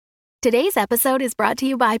Today's episode is brought to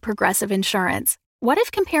you by Progressive Insurance. What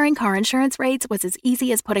if comparing car insurance rates was as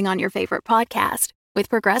easy as putting on your favorite podcast? With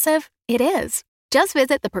Progressive, it is. Just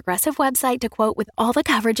visit the Progressive website to quote with all the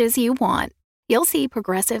coverages you want. You'll see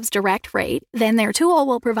Progressive's direct rate, then their tool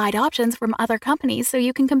will provide options from other companies so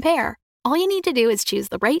you can compare. All you need to do is choose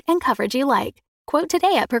the rate and coverage you like. Quote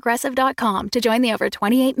today at Progressive.com to join the over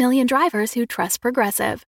 28 million drivers who trust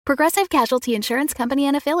Progressive. Progressive Casualty Insurance Company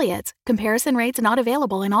and Affiliates. Comparison rates not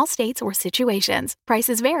available in all states or situations.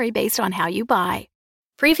 Prices vary based on how you buy.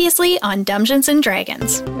 Previously on Dungeons &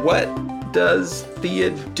 Dragons. What does Thea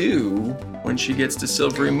do when she gets to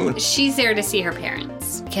Silvery Moon? She's there to see her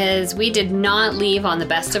parents because we did not leave on the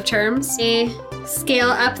best of terms. I scale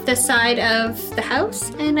up the side of the house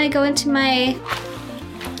and I go into my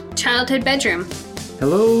childhood bedroom.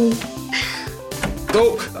 Hello?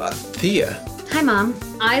 Thea. Hi, Mom.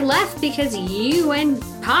 I left because you and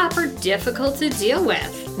Pop are difficult to deal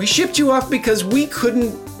with. We shipped you off because we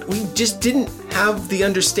just didn't have the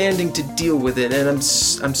understanding to deal with it, and I'm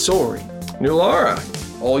sorry. Nulara,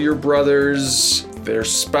 all your brothers, their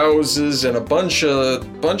spouses, and a bunch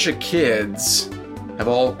of kids have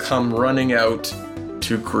all come running out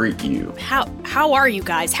to greet you. How are you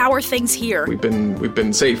guys? How are things here? We've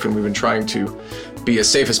been safe, and we've been trying to be as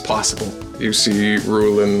safe as possible. You see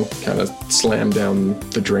Rulin kind of slam down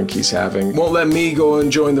the drink he's having. Won't let me go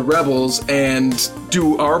and join the rebels and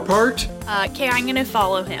do our part. Okay, I'm gonna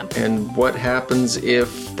follow him. And what happens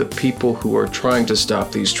if the people who are trying to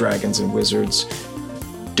stop these dragons and wizards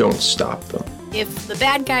don't stop them? If the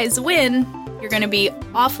bad guys win, you're gonna be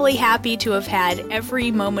awfully happy to have had every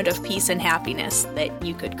moment of peace and happiness that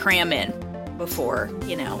you could cram in before,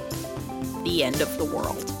 the end of the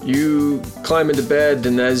world. You climb into bed,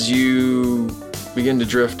 and as you begin to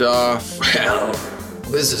drift off, well,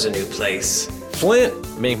 this is a new place.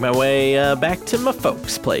 Flint! Make my way back to my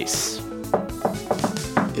folks' place.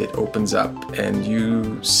 It opens up, and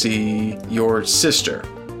you see your sister,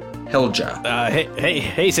 Helja.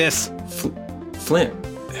 Hey, sis. Flint,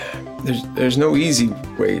 there's no easy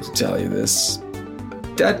way to tell you this.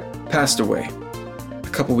 Dad passed away a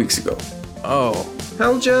couple weeks ago. Oh.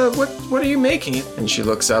 Helja, what are you making? And she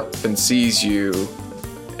looks up and sees you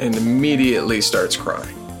and immediately starts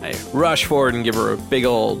crying. I rush forward and give her a big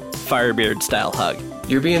old Firebeard-style hug.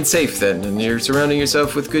 You're being safe then, and you're surrounding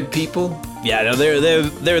yourself with good people? Yeah, no, they're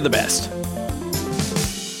the best.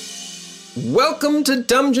 Welcome to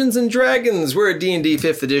Dungeons & Dragons. We're a D&D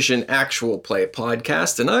 5th edition actual play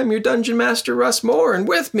podcast, and I'm your Dungeon Master, Russ Moore, and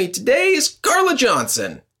with me today is Carla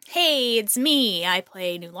Johnson. Hey, it's me. I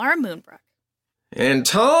play Nulara Moonbrook. And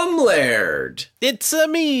Tom Laird. It's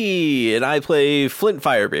me, and I play Flint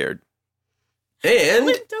Firebeard.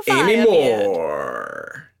 And Amy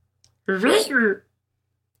Moore.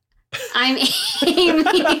 I'm Amy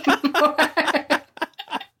Moore.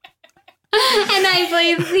 And I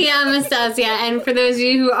play Thea Anastasia. And for those of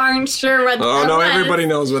you who aren't sure what that was... Oh, no, everybody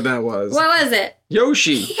knows what that was. What was it?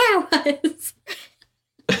 Yoshi. Yeah, it was.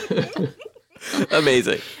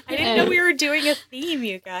 Amazing. I didn't know we were doing a theme,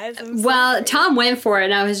 you guys. Well, Tom went for it,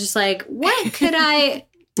 and I was just like, what could I...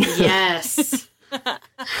 Yes.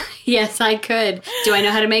 Yes, I could. Do I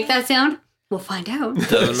know how to make that sound? We'll find out.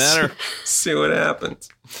 Doesn't matter. See what happens.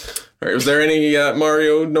 All right, was there any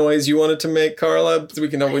Mario noise you wanted to make, Carla? We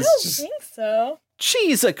can always I don't think so.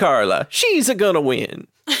 She's a Carla. She's a gonna win.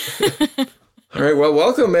 All right, well,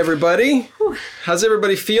 welcome, everybody. How's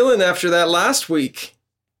everybody feeling after that last week?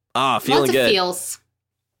 Feeling Lots good. of feels.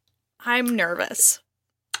 I'm nervous.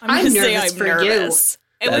 I'm nervous for nervous.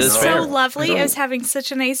 you. It That was is so fair. lovely. I was having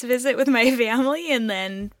such a nice visit with my family, and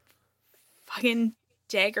then fucking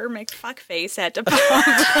Dagger McFuckface had to pop.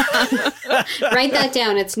 Write that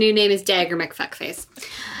down. Its new name is Dagger McFuckface.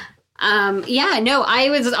 I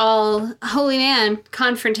was all, holy man,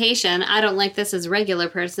 confrontation. I don't like this as a regular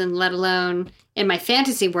person, let alone in my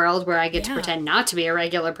fantasy world where I get to pretend not to be a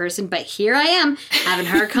regular person. But here I am, having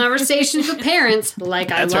hard conversations with parents, like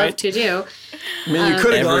That's I love right. to do. I mean, you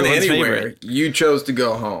could have gone Everyone's anywhere. favorite. You chose to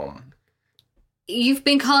go home. You've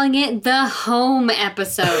been calling it the home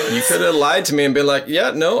episode. You could have lied to me and been like,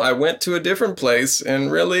 yeah, no, I went to a different place, and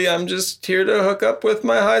really, I'm just here to hook up with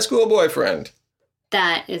my high school boyfriend.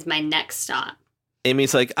 That is my next stop.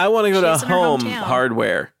 Amy's like, I want to go to She's in her Home hometown.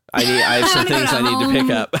 Hardware. I have some things I need to pick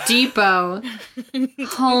up. Depot.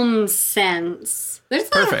 Home Sense. There's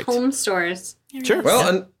a lot of Perfect. home stores. Sure.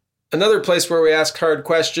 Well, another place where we ask hard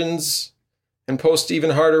questions and post even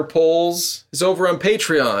harder polls is over on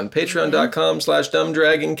Patreon.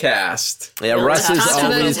 Patreon.com/dumbdragoncast. Yeah, Russ is Talk about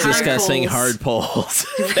always his hard discussing polls. hard polls.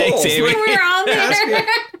 Thanks, Polls. Amy. We're on there.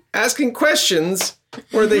 Asking questions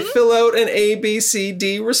where they fill out an A, B, C,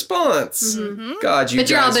 D response. God, you But guys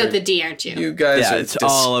you're all about are, the D, aren't you? you guys Yeah, are it's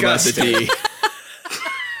all about the disgusting.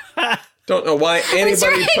 D. Don't know why I'm anybody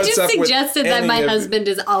sorry, I puts just up with suggested that any my of- husband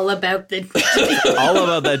is all about the D. All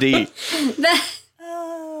about the D.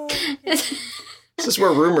 This is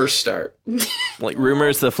where rumors start. Like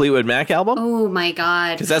Rumors, the Fleetwood Mac album? Oh my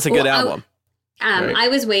God. Because that's a good Oh, album. Right. I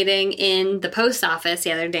was waiting in the post office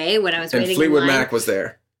the other day when I was And waiting Fleetwood in line. Mac was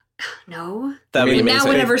there. No. That would be And Now amazing.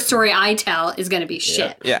 whatever story I tell is going to be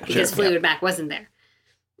shit. Yeah, because sure, Fleetwood Mac wasn't there.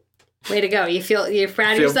 Way to go. You're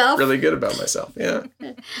proud of Feel yourself? really good about myself. Yeah.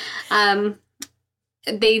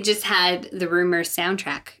 They just had the Rumors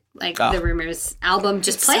soundtrack. Like Ah. the Rumors album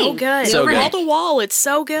just So playing. good. So good. Wall to wall. It's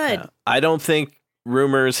so good. Yeah. I don't think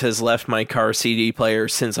Rumors has left my car CD player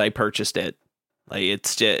since I purchased it. Like it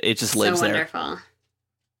just lives so there. wonderful.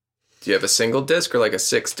 Do you have a single disc or like a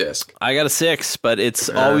 6 disc? I got a 6, but it's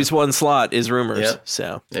always one slot is Rumors. Yeah.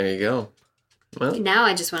 So There you go. Well, Now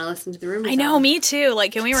I just want to listen to the Rumors I know, album. me too.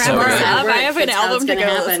 Like, can we wrap So this good. up? Right, I have an that's how album it's to go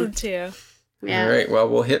gonna happen. listen to. Yeah. all right. Well,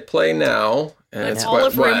 we'll hit play now. And Put it's all what,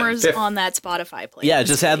 of Rumors fifth- on that Spotify playlist. Yeah,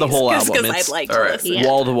 just add the whole album. Because It's- I'd like all to right. listen. Yeah.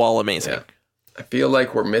 wall to wall amazing. Yeah. I feel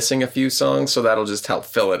like we're missing a few songs, so that'll just help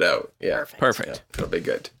fill it out. Yeah. Perfect. It'll be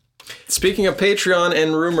good. Speaking of Patreon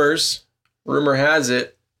and rumors, rumor has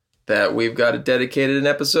it that we've got dedicated an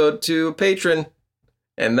episode to a patron.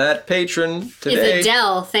 And that patron today Is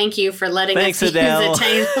Adele. Thank you for letting Thanks, us use Adele. the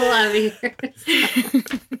title of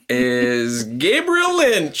yours. is Gabriel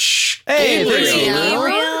Lynch. Hey, Gabriel, thanks,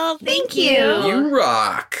 Gabriel, thank you. you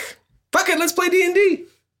rock. Fuck it, let's play D&D.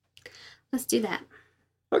 Let's do that.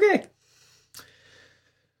 Okay.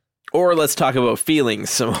 Or let's talk about feelings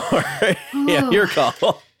some more. Yeah, your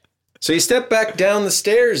call. So you step back down the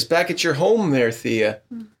stairs, back at your home there, Thea.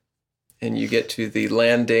 And you get to the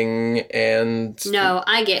landing and... No,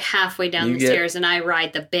 I get halfway down You the get- stairs and I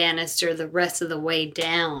ride the banister the rest of the way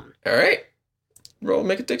down. All right. Roll,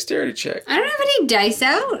 make a dexterity check. I don't have any dice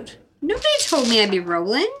out. Nobody told me I'd be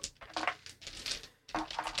rolling.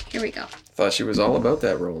 Here we go. Thought she was all about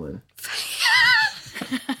that rolling.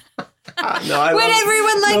 No, I Would love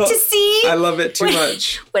everyone like to see? I love it too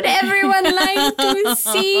much. Would everyone like to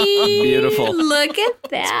see? Beautiful. Look at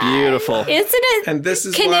that. Beautiful. Isn't it? And this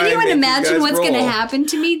is Can why I anyone make you imagine guys what's going to roll. happen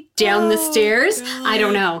to me down the stairs? I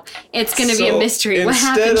don't know. It's going to be a So mystery. What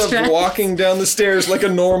Instead happens? of Rex? walking down the stairs like a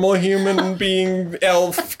normal human being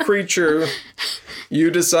elf creature,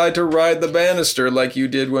 you decide to ride the banister like you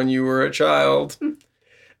did when you were a child.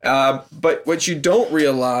 But what you don't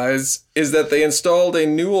realize is that they installed a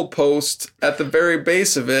newel post at the very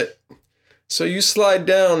base of it. So you slide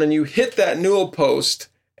down and you hit that newel post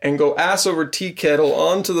and go ass over tea kettle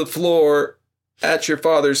onto the floor at your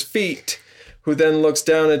father's feet, who then looks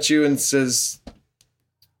down at you and says,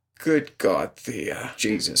 "Good God, Thea,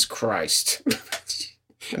 Jesus Christ."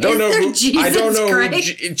 I don't Is know there who. I Jesus don't know who.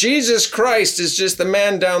 Christ? Jesus Christ is just the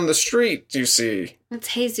man down the street. You see,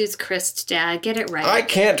 It's Jesus Christ, Dad. Get it right. I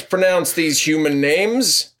can't pronounce these human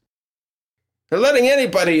names. They're letting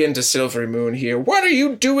anybody into Silvery Moon here. What are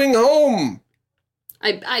you doing home?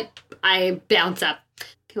 I bounce up.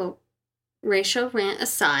 Go racial rant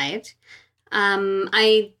aside.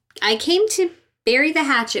 I came to bury the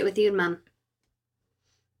hatchet with you and Mum.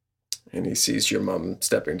 And he sees your mom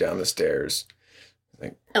stepping down the stairs.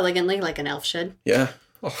 Elegantly, like an elf should. Yeah.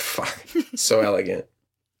 Oh fuck. So elegant.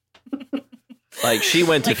 Like she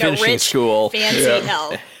went to Like a finishing rich, school. Fancy Yeah.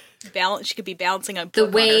 hell. She could be bouncing a The book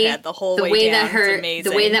on her way head the whole the way way down. that her It's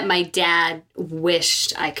amazing. the way that my dad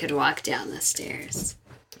wished I could walk down the stairs.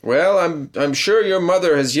 Well, I'm sure your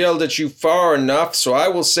mother has yelled at you far enough, so I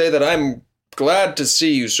will say that I'm glad to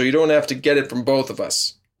see you, so you don't have to get it from both of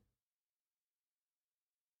us.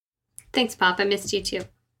 Thanks, Pop. I missed you too.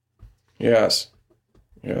 Yes.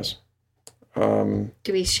 Yes. Do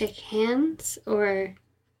we shake hands or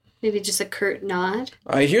maybe just a curt nod?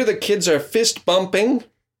 I hear the kids are fist bumping.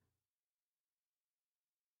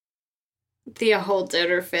 Thea holds out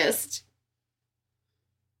her fist.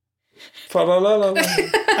 Fa-la-la-la.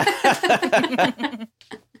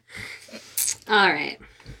 All right.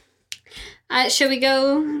 Shall we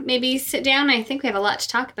go maybe sit down? I think we have a lot to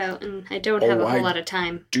talk about, and I don't have a whole lot of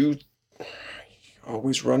time. Do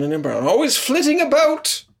always running about, always flitting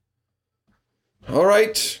about. All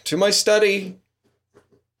right, to my study.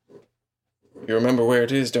 You remember where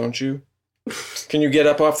it is, don't you? Can you get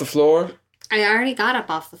up off the floor? I already got up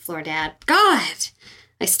off the floor, Dad. God!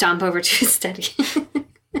 I stomp over to his study.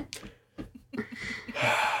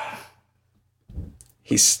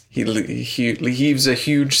 He heaves a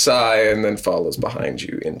huge sigh and then follows behind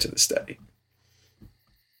you into the study.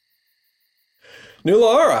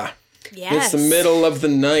 Nulara, Yes. It's the middle of the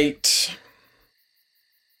night.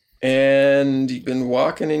 And you've been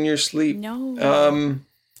walking in your sleep. No.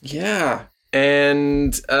 Yeah.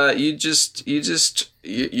 And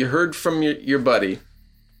you heard from your buddy.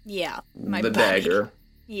 Yeah. My the buddy. Dagger.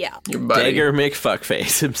 Yeah. Your buddy. Dagger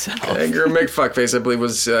McFuckface himself. Dagger McFuckface, I believe,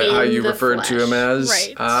 was how you the referred to him flesh.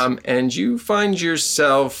 as. Right. And you find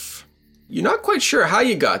yourself, you're not quite sure how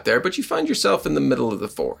you got there, but you find yourself in the middle of the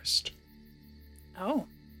forest. Oh.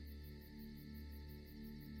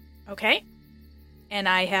 Okay. And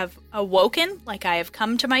I have awoken, like I have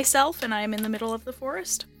come to myself, and I am in the middle of the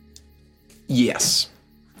forest? Yes.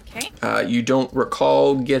 Okay. You don't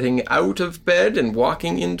recall getting out of bed and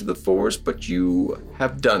walking into the forest, but you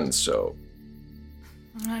have done so.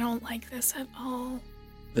 I don't like this at all.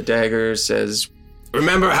 The Dagger says,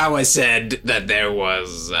 "Remember how I said that there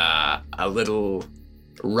was a little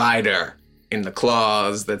rider in the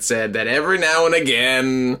claws that said that every now and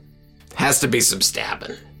again has to be some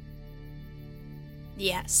stabbing?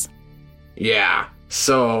 Yes. Yeah,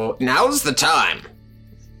 so now's the time.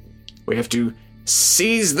 We have to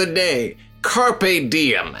seize the day. Carpe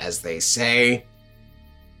diem, as they say.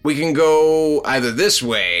 We can go either this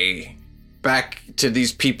way, back to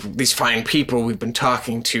these people, these fine people we've been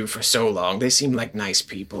talking to for so long. They seem like nice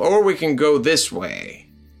people. Or we can go this way.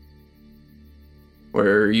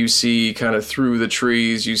 Where you see, kind of through the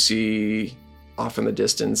trees, you see off in the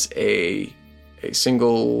distance a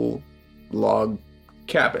single log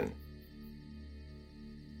cabin.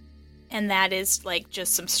 And that is like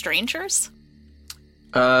just some strangers?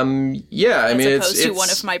 Yeah, I mean, As opposed it's to one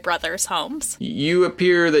of my brother's homes. it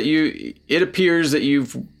appears that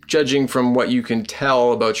you've, judging from what you can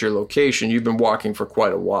tell about your location, you've been walking for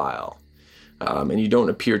quite a while. And you don't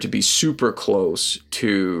appear to be super close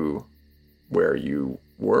to where you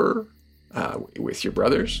were with your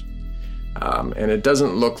brothers. And it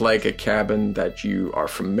doesn't look like a cabin that you are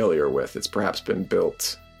familiar with. It's perhaps been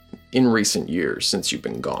built in recent years since you've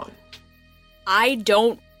been gone. I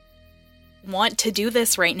don't want to do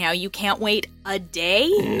this right now. You can't wait a day?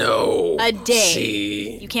 No. A day.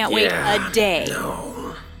 See, You can't wait a day.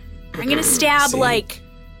 No. I'm gonna stab See. like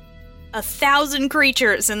 1,000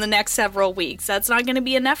 creatures in the next several weeks. That's not gonna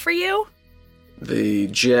be enough for you? The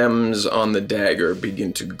gems on the dagger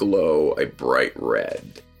begin to glow a bright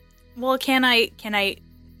red. Well, can I...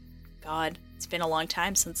 God, it's been a long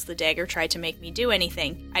time since the dagger tried to make me do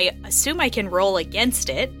anything. I assume I can roll against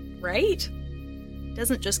it, right? It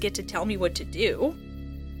doesn't just get to tell me what to do.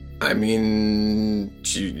 I mean,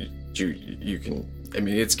 you can... I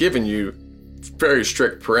mean, it's given you very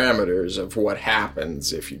strict parameters of what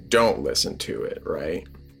happens if you don't listen to it, right?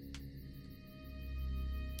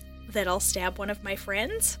 That I'll stab one of my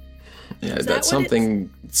friends? Yeah, Is that that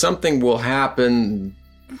what something will happen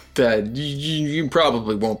that you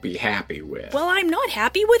probably won't be happy with. Well, I'm not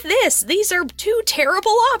happy with this. These are two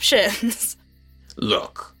terrible options.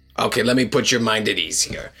 Look, okay, let me put your mind at ease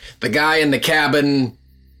here. The guy in the cabin,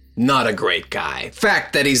 not a great guy.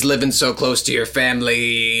 Fact that he's living so close to your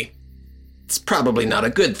family, it's probably not a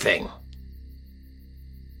good thing.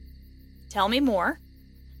 Tell me more.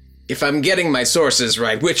 If I'm getting my sources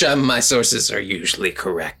right, which my sources are usually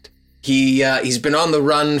correct, he's been on the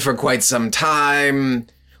run for quite some time,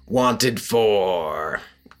 wanted for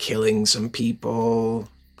killing some people,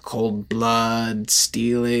 cold blood,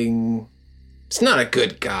 stealing. It's not a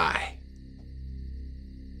good guy.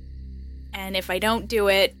 And if I don't do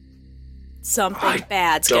it, something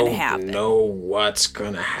bad's gonna happen. I don't know what's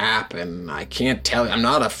gonna happen. I can't tell you. I'm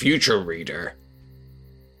not a future reader.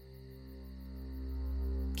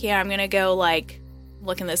 Okay, I'm gonna go,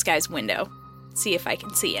 look in this guy's window. See if I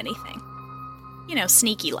can see anything. You know,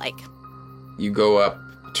 sneaky-like. You go up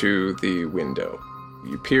to the window.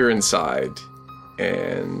 You peer inside,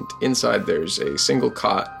 and inside there's a single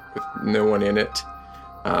cot with no one in it,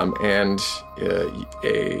 and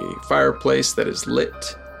a fireplace that is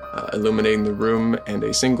lit, illuminating the room, and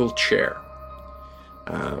a single chair,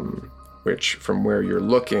 which, from where you're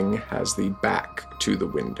looking, has the back to the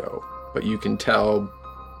window. But you can tell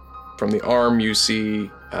from the arm you see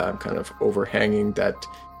kind of overhanging that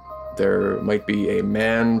there might be a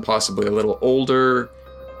man, possibly a little older,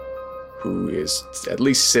 who is at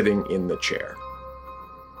least sitting in the chair.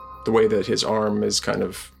 The way that his arm is kind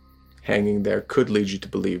of hanging there could lead you to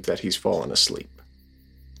believe that he's fallen asleep.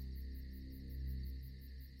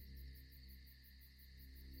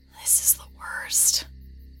 This is the worst.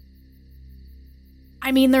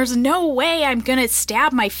 I mean, there's no way I'm gonna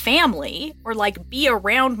stab my family or, be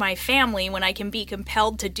around my family when I can be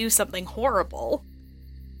compelled to do something horrible.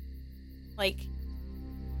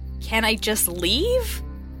 Can I just leave?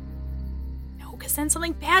 No because then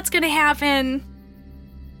something bad's gonna happen.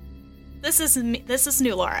 This is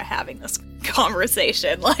New Laura having this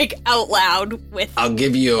conversation, like, out loud with... I'll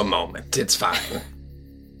give you a moment. It's fine.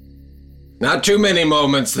 Not too many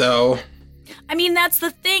moments, though. I mean, that's the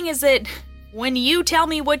thing, is that when you tell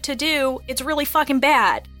me what to do, it's really fucking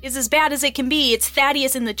bad. It's as bad as it can be. It's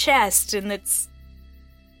Thaddeus in the chest, and it's...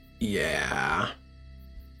 Yeah.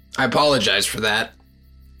 I apologize for that.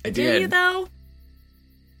 I did. Do you, though?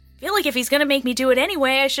 I feel like if he's gonna make me do it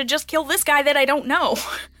anyway, I should just kill this guy that I don't know.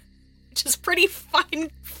 Which is pretty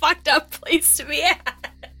fucking fucked up place to be at.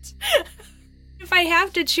 If I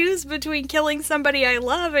have to choose between killing somebody I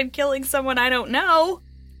love and killing someone I don't know,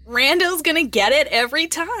 Rando's gonna get it every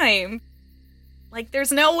time. Like,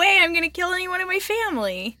 there's no way I'm gonna kill anyone in my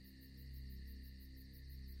family.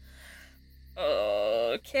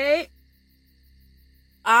 Okay.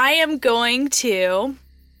 I am going to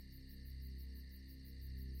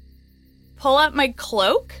pull up my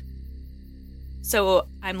cloak, so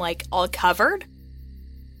I'm, like, all covered,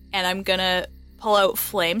 and I'm gonna pull out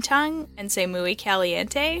Flame Tongue and say Muy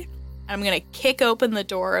Caliente, and I'm gonna kick open the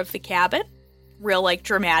door of the cabin, real, like,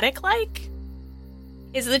 dramatic-like.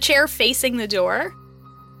 Is the chair facing the door?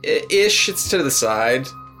 Ish, it's to the side.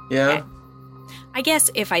 Yeah. Okay. I guess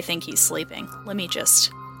if I think he's sleeping, let me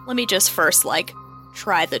just first, like,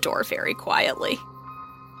 try the door very quietly.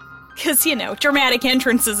 Because, you know, dramatic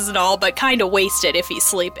entrances and all, but kind of wasted if he's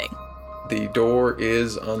sleeping. The door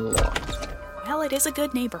is unlocked. Well, it is a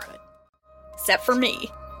good neighborhood. Except for me.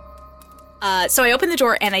 So I open the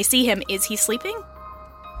door and I see him. Is he sleeping?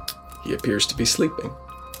 He appears to be sleeping.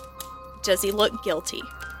 Does he look guilty?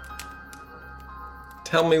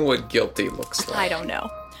 Tell me what guilty looks like. I don't know.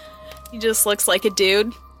 He just looks like a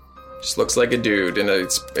dude. Just looks like a dude, and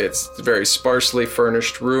it's a very sparsely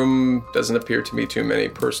furnished room. Doesn't appear to be too many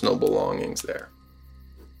personal belongings there.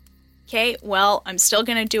 Okay, well, I'm still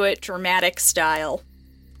gonna do it dramatic style.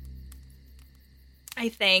 I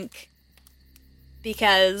think.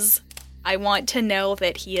 Because I want to know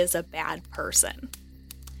that he is a bad person.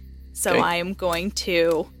 So Okay. I am going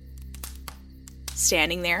to...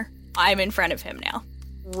 Standing there. I'm in front of him now.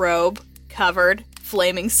 Robe, covered,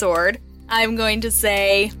 flaming sword. I'm going to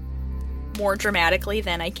say, more dramatically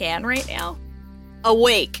than I can right now,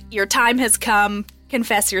 awake, your time has come,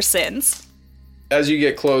 confess your sins. As you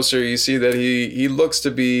get closer, you see that he looks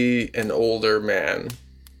to be an older man.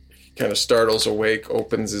 He kind of startles awake,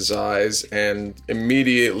 opens his eyes, and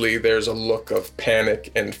immediately there's a look of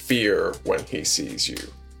panic and fear when he sees you.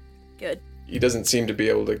 Good. He doesn't seem to be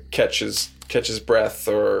able to catch his breath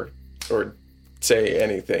or say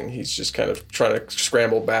anything. He's just kind of trying to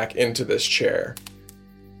scramble back into this chair.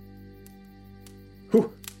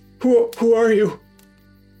 Who are you?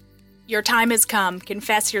 Your time has come.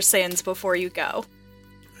 Confess your sins before you go.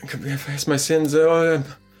 Confess my sins. Okay.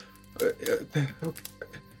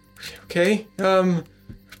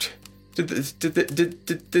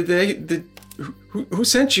 Who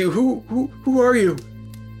sent you? Who are you?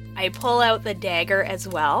 I pull out the dagger as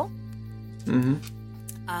well.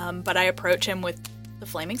 Mm-hmm. But I approach him with the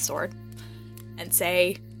flaming sword and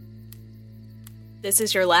say, this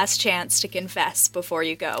is your last chance to confess before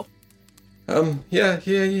you go. Yeah,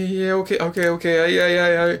 okay.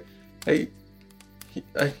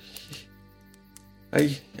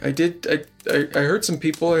 I did. I heard some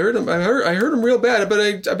people. I heard them real bad.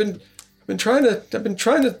 But I've been trying to.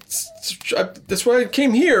 That's why I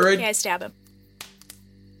came here. Okay, I stab him.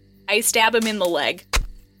 I stab him in the leg.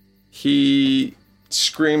 He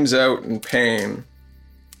screams out in pain,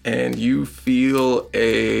 and you feel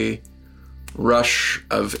a rush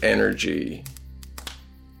of energy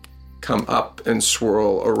come up and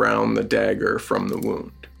swirl around the dagger from the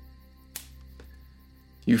wound.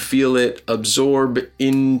 You feel it absorb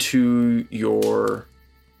into your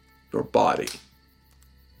body.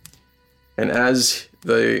 And as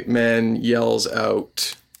the man yells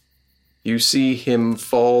out, you see him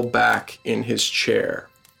fall back in his chair.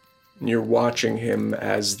 And you're watching him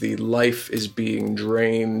as the life is being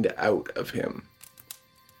drained out of him.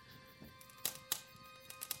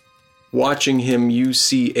 Watching him, you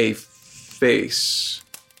see a face.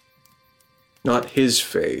 Not his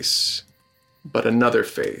face, but another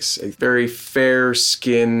face. A very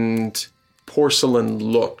fair-skinned,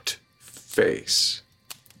 porcelain-looked face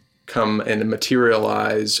come and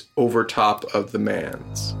materialize over top of the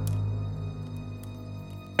man's.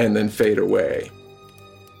 And then fade away.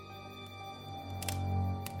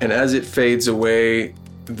 And as it fades away,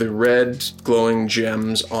 the red glowing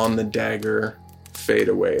gems on the dagger fade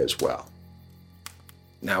away as well.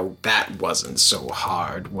 Now that wasn't so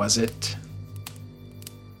hard, was it?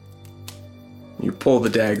 You pull the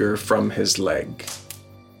dagger from his leg.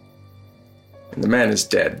 And the man is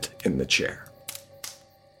dead in the chair.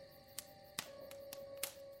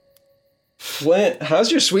 Flint,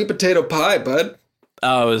 how's your sweet potato pie, bud?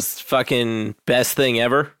 Oh, it was fucking best thing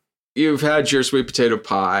ever. You've had your sweet potato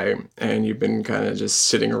pie, and you've been kind of just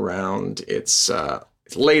sitting around. It's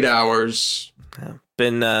late hours.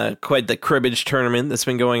 Been quite the cribbage tournament that's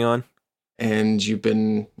been going on. And you've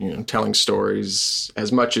been, telling stories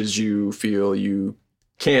as much as you feel you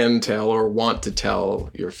can tell or want to tell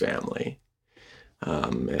your family.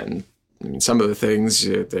 And I mean, some of the things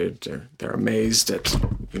they're amazed at,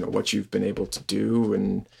 what you've been able to do.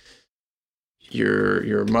 And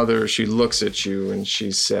your mother, she looks at you and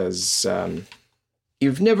she says,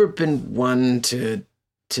 "You've never been one to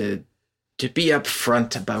be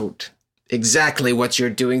upfront about exactly what you're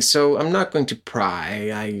doing, so I'm not going to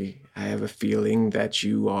pry. I have a feeling that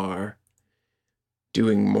you are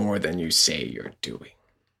doing more than you say you're doing."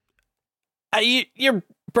 You're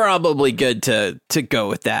probably good to go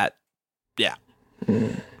with that. Yeah.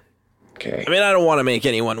 Okay. I mean, I don't want to make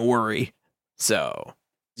anyone worry, so.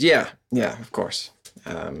 Yeah, of course.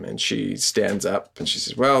 And she stands up and she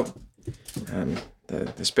says, "Well,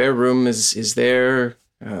 the spare room is there.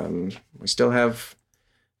 We still have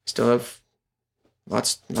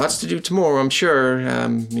lots to do tomorrow, I'm sure.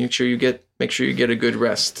 Make sure you get a good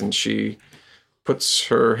rest." And she puts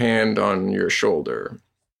her hand on your shoulder,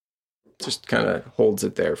 just kind of holds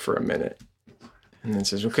it there for a minute, and then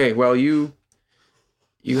says, "Okay, well, you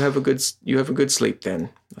have a good sleep then.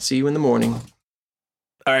 I'll see you in the morning."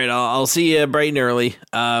 All right, I'll see you bright and early.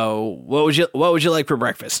 What would you like for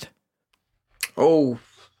breakfast? Oh,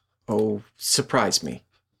 surprise me.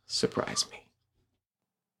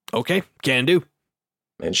 Okay, can do.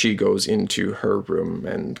 And she goes into her room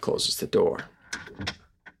and closes the door.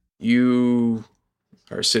 You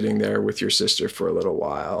are sitting there with your sister for a little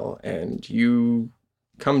while, and you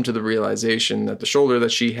come to the realization that the shoulder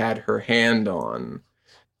that she had her hand on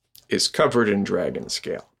is covered in dragon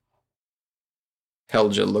scale.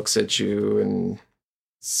 Helga looks at you and,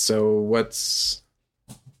 "So what's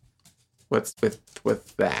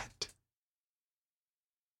with that?"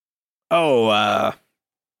 Oh,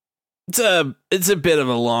 it's a bit of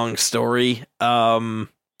a long story.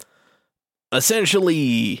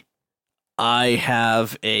 Essentially, I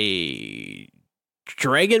have a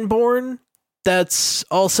dragonborn that's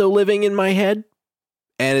also living in my head,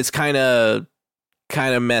 and it's kind of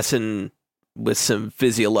messing with some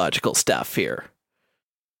physiological stuff here.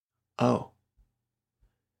 Oh.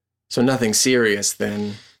 So nothing serious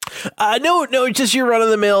then. No, just your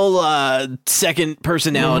run-of-the-mill second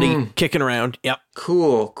personality kicking around. Yep.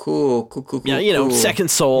 Cool. Yeah, second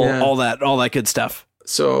soul, yeah. all that good stuff.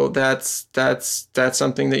 So that's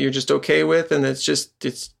something that you're just okay with, and it's just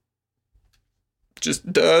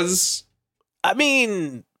does. I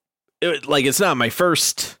mean, it's not my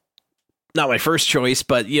first choice,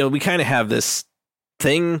 but we kind of have this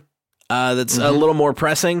thing that's a little more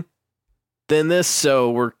pressing than this,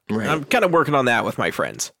 so I'm kind of working on that with my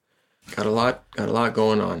friends. Got a lot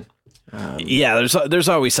going on. Yeah, there's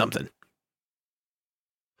always something.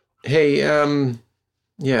 Hey,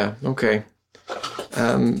 yeah, okay.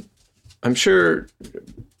 I'm sure.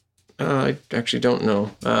 I actually don't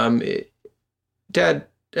know. Dad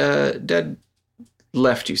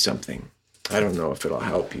left you something. I don't know if it'll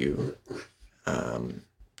help you.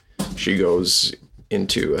 She goes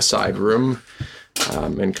into a side room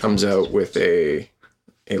and comes out with a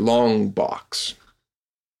long box.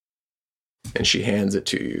 And she hands it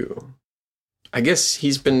to you. I guess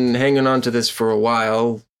he's been hanging on to this for a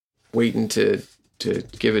while, waiting to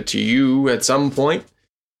give it to you at some point.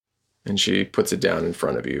 And she puts it down in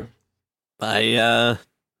front of you. I'll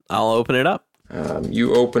open it up.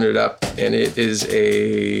 You open it up, and it is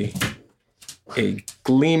a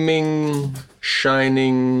gleaming,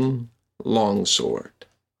 shining longsword.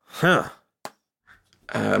 Huh.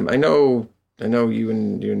 I know you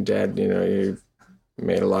and Dad, you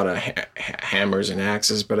made a lot of hammers and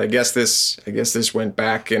axes, but I guess this went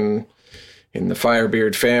back in the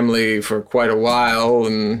Firebeard family for quite a while,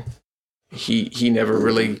 and he never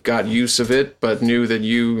really got use of it, but knew that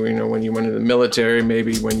you when you went in the military,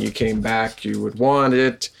 maybe when you came back, you would want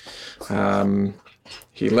it.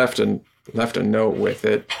 He left a note with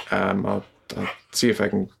it. I'll see if I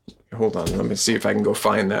can. Hold on, let me see if I can go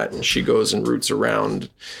find that. And she goes and roots around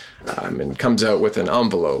and comes out with an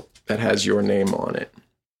envelope that has your name on it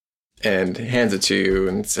and hands it to you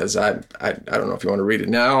and says, I don't know if you want to read it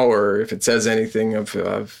now or if it says anything of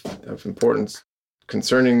importance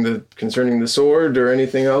concerning the sword or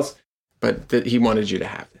anything else, but that he wanted you to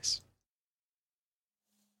have this.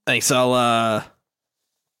 Thanks. I'll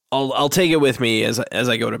take it with me as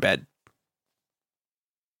I go to bed.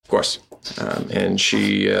 Of course. And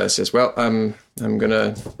she says, "Well, I'm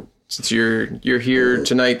gonna, since you're here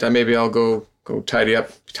tonight, maybe I'll go tidy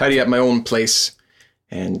up my own place,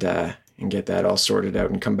 and get that all sorted out,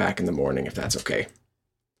 and come back in the morning if that's okay."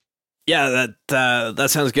 Yeah, that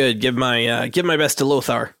sounds good. Give my best to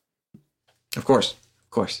Lothar. Of course,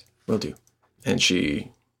 will do. And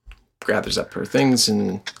she gathers up her things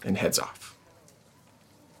and heads off.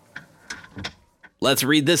 Let's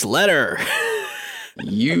read this letter.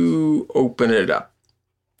 You open it up,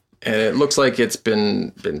 and it looks like it's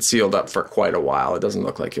been sealed up for quite a while. It doesn't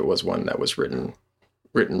look like it was one that was written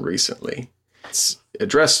recently. It's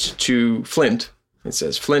addressed to Flint. It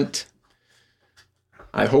says, "Flint,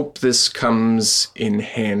 I hope this comes in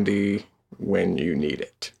handy when you need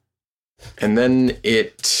it." And then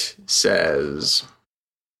it says,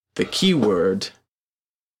 the keyword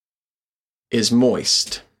is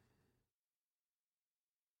moist.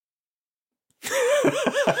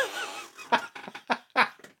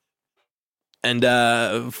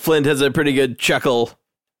 And Flint has a pretty good chuckle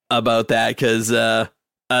about that because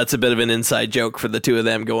it's a bit of an inside joke for the two of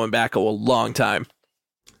them going back a long time.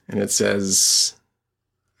 And it says,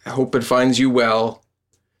 "I hope it finds you well.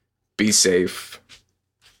 Be safe.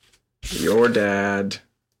 Your dad,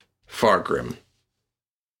 Fargrim."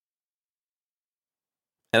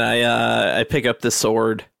 And I pick up the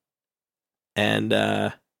sword and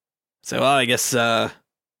say, "Well, I guess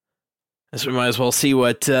we might as well see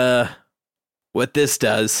what this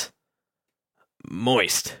does."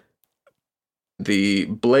 Moist. The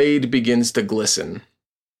blade begins to glisten.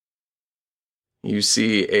 You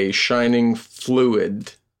see a shining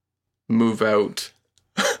fluid move out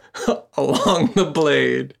along the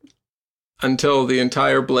blade until the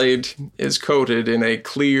entire blade is coated in a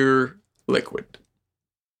clear liquid.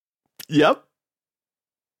 Yep.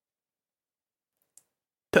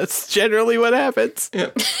 That's generally what happens.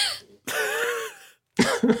 Yep.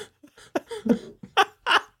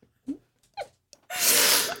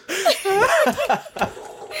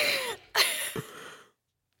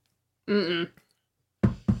 Mm-mm.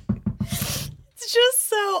 It's just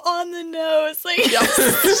so on the nose. Like,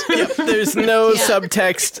 Yep. There's no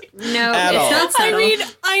subtext. No, At it's all. not subtle. I mean,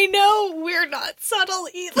 I know we're not subtle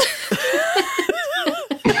either.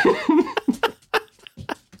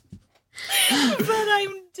 But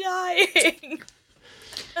I'm dying.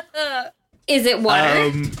 Is it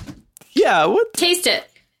water? Yeah, what? Taste it.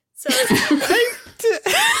 So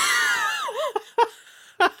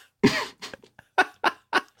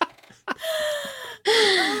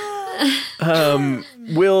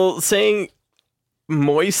Will saying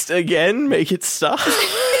moist again make it stop?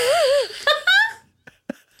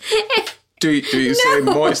 Do you say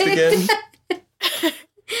moist again?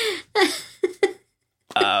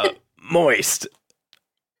 Moist.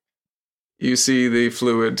 You see the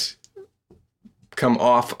fluid come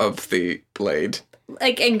off of the blade.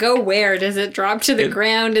 Like, and go where? Does it drop to the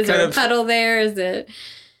ground? Is there kind a of- puddle there? Is it?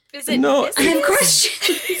 No, I have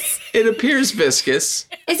questions. it appears viscous.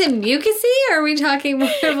 Is it mucusy, or are we talking more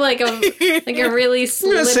of like a really I'm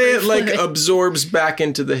slippery gonna say it like fluid? absorbs back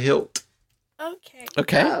into the hilt. okay.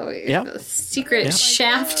 Okay. Oh, Yep. the secret Yep.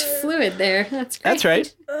 shaft fluid there. That's great. That's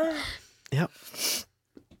right. Yep.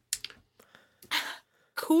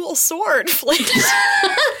 Cool sword, Flint.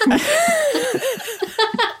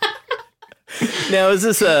 Now, is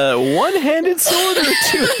this a one-handed sword or a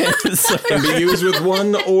two-handed sword? Can be used with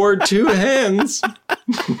one or two hands.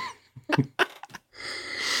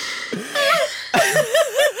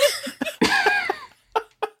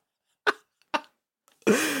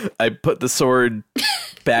 I put the sword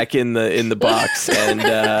back in the box and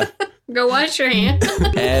Go wash your hands.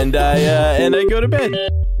 and I go to bed.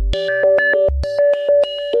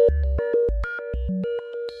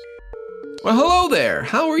 Well, hello there.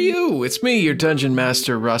 How are you? It's me, your Dungeon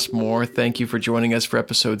Master, Russ Moore. Thank you for joining us for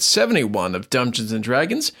episode 71 of Dungeons &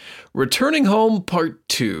 Dragons, Returning Home Part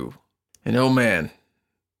 2. And oh man,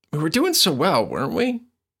 we were doing so well, weren't we?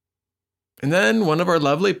 And then one of our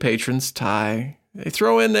lovely patrons, Ty, they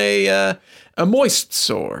throw in a moist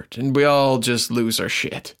sword, and we all just lose our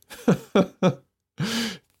shit.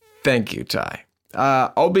 Thank you, Ty.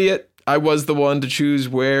 Albeit, I was the one to choose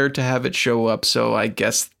where to have it show up, so I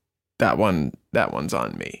guess that one's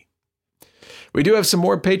on me. We do have some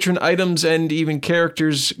more patron items and even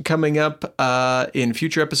characters coming up in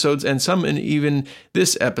future episodes, and some in even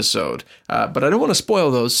this episode. But I don't want to spoil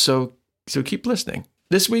those, so keep listening.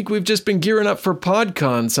 This week we've just been gearing up for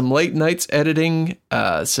PodCon, some late nights editing,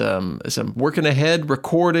 some working ahead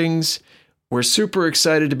recordings. We're super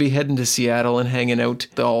excited to be heading to Seattle and hanging out,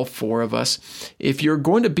 all 4 of us. If you're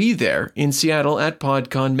going to be there in Seattle at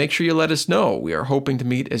PodCon, make sure you let us know. We are hoping to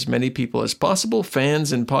meet as many people as possible,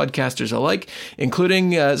 fans and podcasters alike, including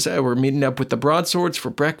we're meeting up with the Broadswords for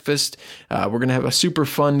breakfast. We're going to have a super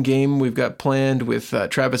fun game we've got planned with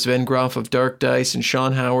Travis Vengroff of Dark Dice and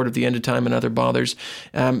Sean Howard of The End of Time and Other Bothers.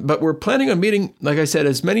 But we're planning on meeting, like I said,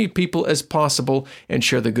 as many people as possible and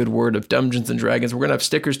share the good word of Dungeons & Dragons. We're going to have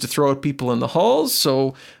stickers to throw at people in the halls,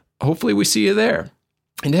 so hopefully we see you there.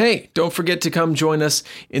 And hey, don't forget to come join us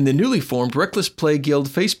in the newly formed Reckless Play Guild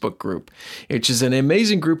Facebook group, which is an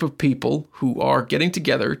amazing group of people who are getting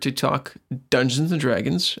together to talk Dungeons &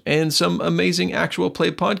 Dragons and some amazing actual play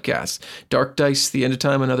podcasts. Dark Dice, The End of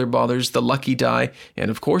Time and Other Bothers, The Lucky Die, and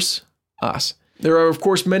of course, us. There are, of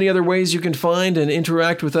course, many other ways you can find and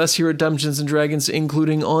interact with us here at Dungeons & Dragons,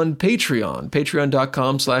 including on Patreon,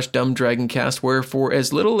 patreon.com/dumbdragoncast, where for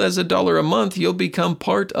as little as $1 a month, you'll become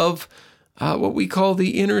part of what we call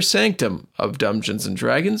the inner sanctum of Dungeons &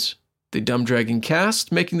 Dragons, the Dumb Dragon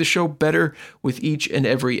Cast, making the show better with each and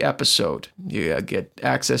every episode. You get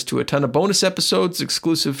access to a ton of bonus episodes,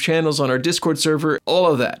 exclusive channels on our Discord server,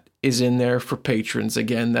 all of that is in there for patrons.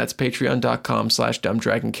 Again, that's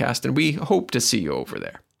patreon.com/dumbdragoncast, and we hope to see you over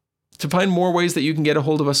there. To find more ways that you can get a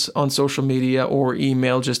hold of us on social media or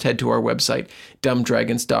email, just head to our website,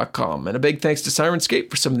 dumbdragons.com. And a big thanks to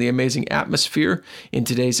Sirenscape for some of the amazing atmosphere in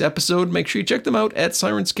today's episode. Make sure you check them out at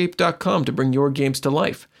sirenscape.com to bring your games to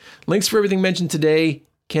life. Links for everything mentioned today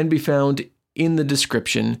can be found in the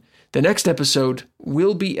description. The next episode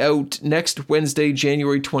will be out next Wednesday,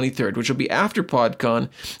 January 23rd, which will be after PodCon.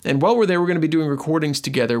 And while we're there, we're going to be doing recordings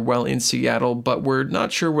together while in Seattle, but we're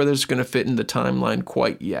not sure whether it's going to fit in the timeline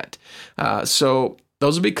quite yet. So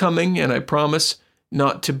those will be coming, and I promise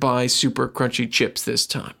not to buy super crunchy chips this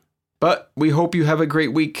time. But we hope you have a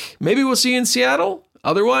great week. Maybe we'll see you in Seattle.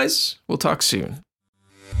 Otherwise, we'll talk soon.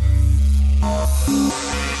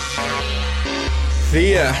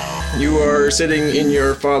 Thea, you are sitting in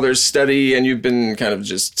your father's study and you've been kind of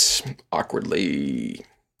just awkwardly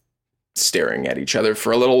staring at each other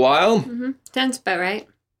for a little while. Mm-hmm. Sounds about right.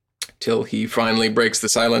 Till he finally breaks the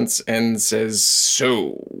silence and says,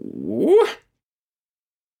 "So,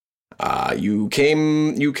 you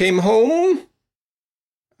came home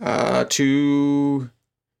to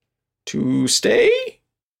stay?"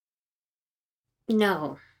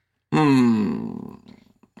 No.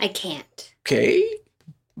 I can't. Okay.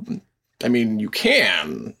 I mean, you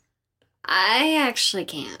can. I actually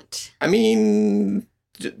can't. I mean,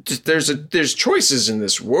 there's choices in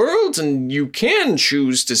this world, and you can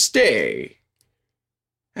choose to stay.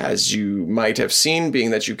 As you might have seen, being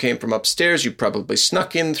that you came from upstairs, you probably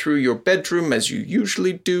snuck in through your bedroom as you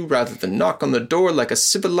usually do, rather than knock on the door like a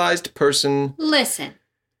civilized person. Listen,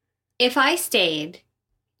 if I stayed,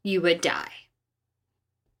 you would die.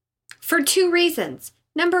 For 2 reasons.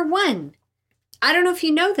 Number 1, I don't know if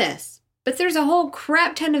you know this, but there's a whole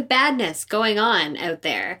crap ton of badness going on out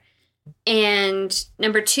there. And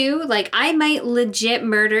number 2, I might legit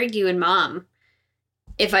murder you and Mom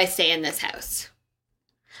if I stay in this house.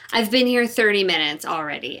 I've been here 30 minutes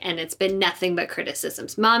already, and it's been nothing but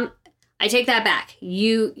criticisms. Mom, I take that back.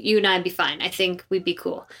 You and I'd be fine. I think we'd be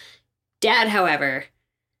cool. Dad, however,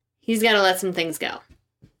 he's got to let some things go.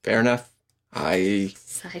 Fair enough. I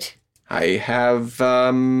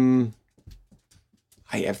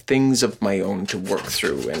have things of my own to work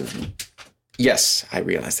through, and yes, I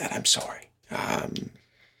realize that. I'm sorry. Well,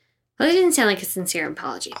 it didn't sound like a sincere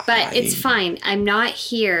apology, but it's fine. I'm not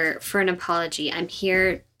here for an apology. I'm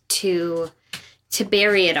here to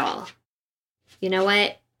bury it all. You know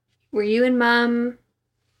what? Were you and Mom,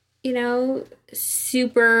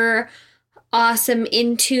 super awesome,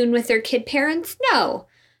 in tune with their kid parents? No.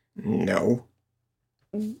 No.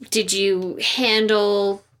 Did you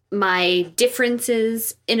handle my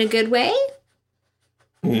differences in a good way?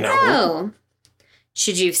 No.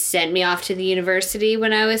 Should you have sent me off to the university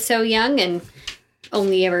when I was so young and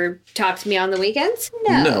only ever talked to me on the weekends?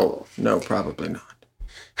 No, probably not.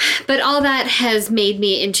 But all that has made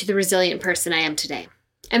me into the resilient person I am today.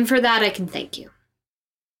 And for that, I can thank you.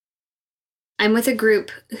 I'm with a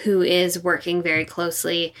group who is working very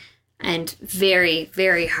closely and very,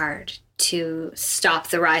 very hard to stop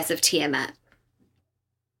the rise of Tiamat.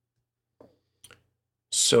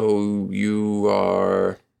 So you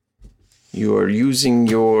are using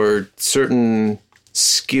your certain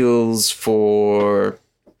skills for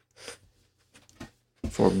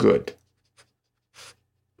good.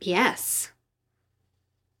 Yes.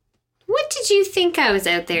 What did you think I was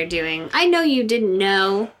out there doing? I know you didn't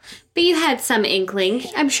know, but you had some inkling.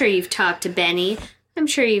 I'm sure you've talked to Benny. I'm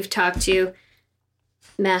sure you've talked to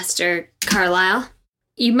Master Carlisle.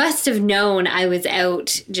 You must have known I was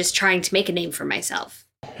out just trying to make a name for myself.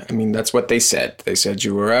 I mean, that's what they said. They said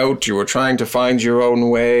you were out, you were trying to find your own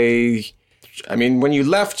way. I mean, when you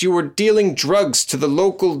left, you were dealing drugs to the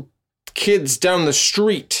local kids down the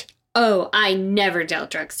street. Oh, I never dealt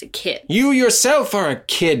drugs to kids. You yourself are a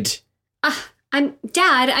kid.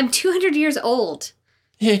 Dad, I'm 200 years old.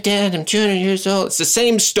 Yeah, Dad, I'm 200 years old. It's the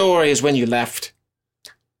same story as when you left.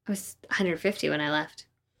 I was 150 when I left.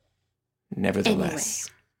 Nevertheless.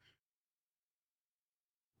 Anyway.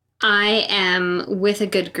 I am with a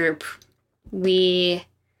good group. We've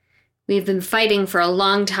been fighting for a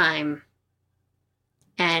long time.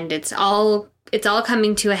 And it's all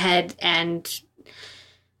coming to a head, and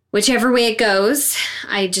whichever way it goes,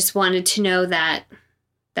 I just wanted to know that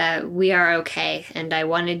we are okay, and I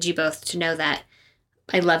wanted you both to know that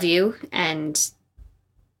I love you and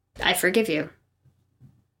I forgive you.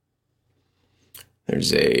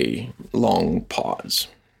 There's a long pause.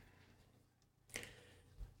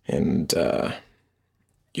 And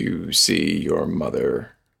you see your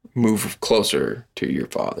mother move closer to your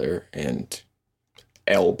father and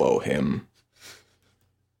elbow him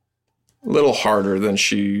a little harder than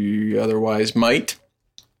she otherwise might.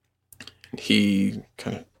 And he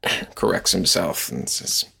kind of corrects himself and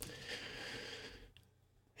says,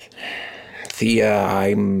 Thea,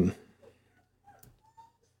 I'm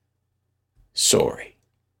sorry.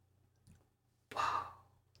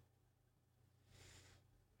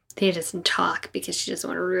 Thea doesn't talk because she doesn't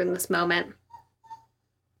want to ruin this moment.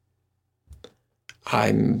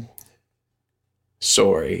 I'm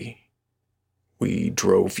sorry we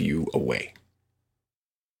drove you away.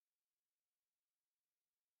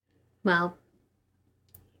 Well,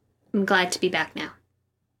 I'm glad to be back now.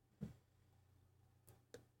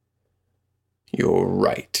 You're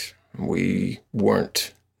right. We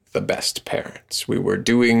weren't the best parents. We were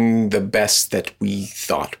doing the best that we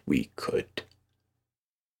thought we could.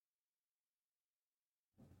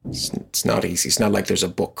 It's not easy. It's not like there's a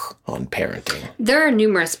book on parenting. There are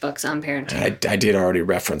numerous books on parenting. I did already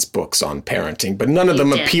reference books on parenting, but none of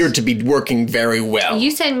them appeared to be working very well. You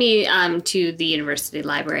sent me to the university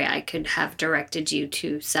library. I could have directed you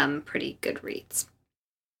to some pretty good reads.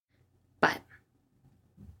 But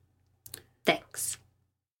thanks.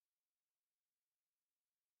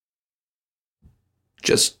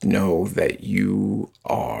 Just know that you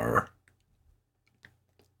are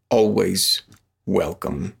always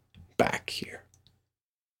welcome back here.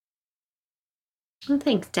 Well,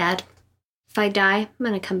 thanks, Dad. If I die, I'm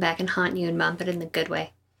going to come back and haunt you and Mom, but in the good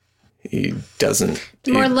way. He doesn't...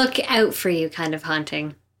 More look out for you kind of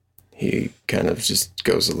haunting. He kind of just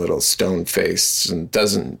goes a little stone-faced and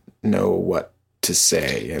doesn't know what to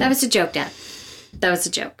say. And that was a joke, Dad. That was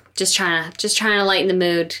a joke. Just trying to lighten the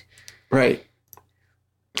mood. Right.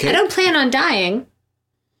 Okay. I don't plan on dying.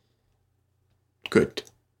 Good.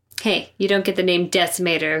 Hey, you don't get the name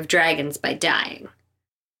Decimator of Dragons by dying.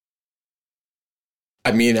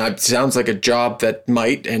 I mean, it sounds like a job that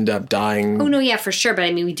might end up dying. Oh, no, yeah, for sure. But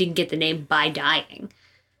I mean, we didn't get the name by dying.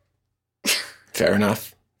 Fair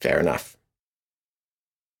enough. Fair enough.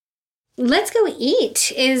 Let's go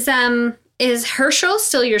eat. Is Herschel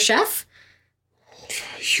still your chef?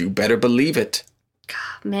 You better believe it.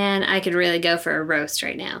 God, man, I could really go for a roast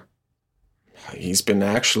right now. He's been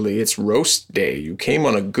it's roast day. You came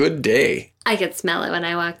on a good day. I could smell it when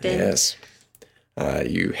I walked in. Yes.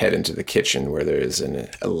 You head into the kitchen where there is an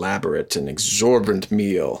elaborate and exorbitant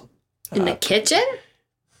meal. In the kitchen?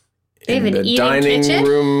 They have in an the eating dining kitchen?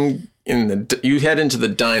 room. You head into the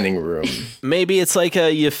dining room. Maybe it's like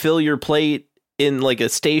you fill your plate in like a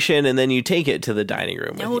station and then you take it to the dining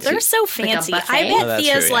room. No, they're so fancy. buffet? I bet Oh, that's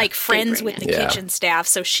Thea's true, yeah. like friends with the Yeah. kitchen staff,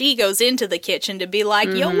 so she goes into the kitchen to be like,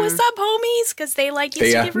 "Yo, what's up, homies?" Because they like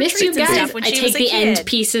used to give her Miss you treats and guys. stuff when I she take was a the kid. end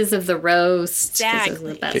pieces of the roast. This is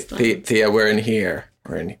Exactly. the best one. Thea, we're in here.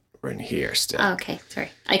 We're in here still. Oh, okay, sorry.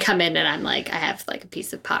 I come in and I'm like, I have like a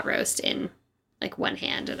piece of pot roast in like one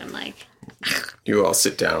hand, and I'm like, You all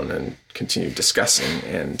sit down and continue discussing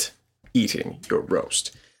and eating your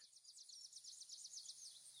roast.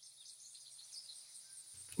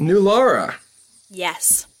 New Laura,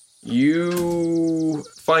 Yes. you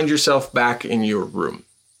find yourself back in your room.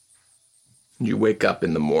 You wake up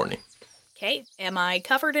in the morning. Okay. Am I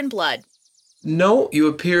covered in blood? No, you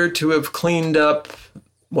appear to have cleaned up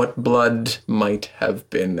what blood might have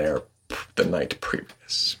been there the night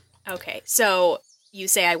previous. Okay. So you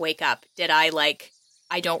say I wake up. Did I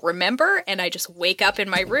I don't remember and I just wake up in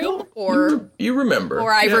my room, or You remember.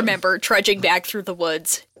 or I Yeah. remember trudging back through the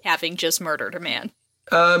woods having just murdered a man?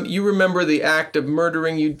 You remember the act of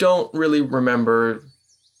murdering. You don't really remember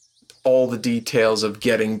all the details of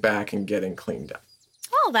getting back and getting cleaned up.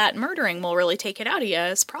 Well, that murdering will really take it out of you.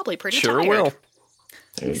 It's probably pretty Sure tired. will.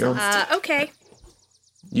 There you go. Okay.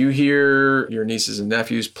 You hear your nieces and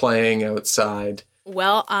nephews playing outside.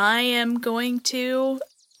 Well, I am going to,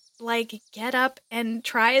 get up and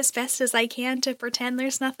try as best as I can to pretend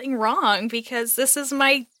there's nothing wrong, because this is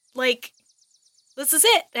my, this is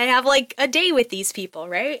it. I have, a day with these people,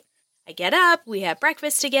 right? I get up, we have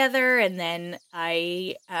breakfast together, and then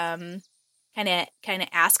I, kind of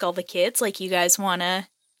ask all the kids, you guys want to,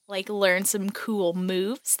 learn some cool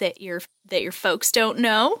moves that your folks don't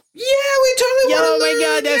know? Yeah, we totally want to Oh my learn.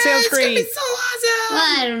 God, that sounds It's gonna be great. so awesome.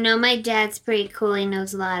 Well, I don't know. My dad's pretty cool. He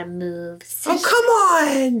knows a lot of moves. Oh, come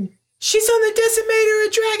on. She's on the Decimator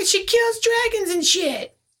of Dragons. She kills dragons and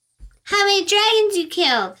shit. How many dragons you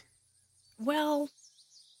killed? Well,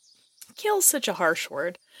 kill's such a harsh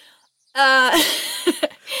word.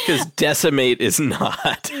 Because decimate is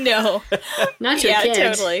not. No. Not your Yeah,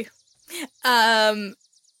 kids. totally.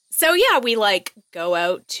 So yeah, we go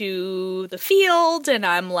out to the field, and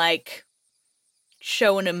I'm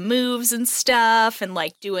showing him moves and stuff, and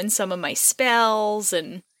doing some of my spells,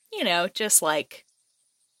 and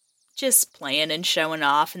just playing and showing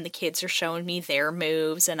off, and the kids are showing me their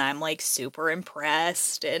moves, and I'm super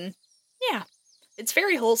impressed, and yeah, it's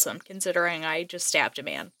very wholesome considering I just stabbed a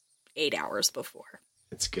man 8 hours before.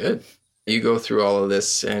 It's good. You go through all of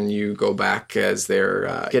this and you go back as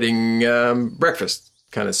they're getting breakfast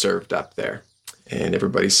kind of served up there. And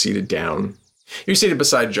everybody's seated down. You're seated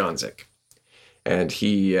beside Johnzik. And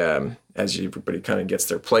he, as everybody kind of gets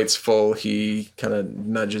their plates full, he kind of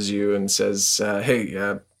nudges you and says,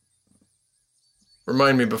 hey,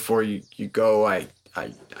 remind me before you go, I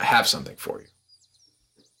have something for you.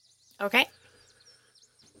 Okay.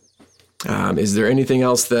 Is there anything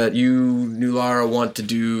else that you, Nulara, want to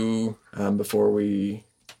do before we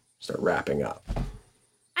start wrapping up?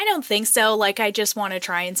 I don't think so. I just want to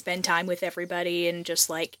try and spend time with everybody and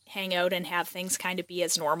just, hang out and have things kind of be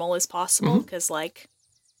as normal as possible. Because,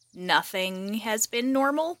 nothing has been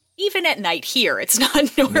normal. Even at night here, it's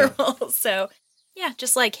not normal. Yeah. So, yeah,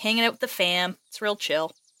 just, hanging out with the fam. It's real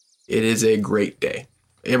chill. It is a great day.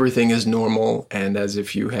 Everything is normal and as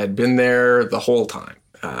if you had been there the whole time.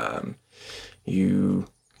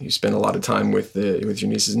 You spend a lot of time with your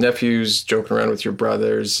nieces and nephews, joking around with your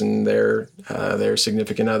brothers and their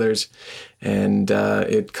significant others, and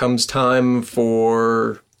it comes time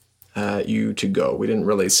for you to go. We didn't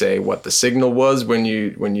really say what the signal was when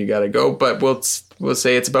you got to go, but we'll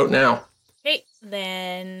say it's about now. Okay,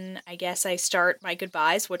 then I guess I start my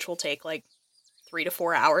goodbyes, which will take 3 to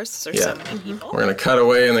 4 hours or so many people. We're gonna cut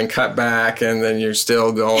away and then cut back, and then you're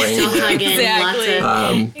still going. Still hugging. Exactly.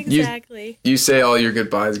 Lots of... Exactly. You say all your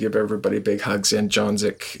goodbyes, give everybody big hugs, and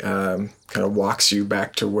Johnzik kind of walks you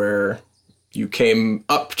back to where you came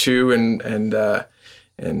up to and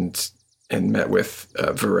met with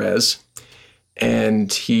Verez.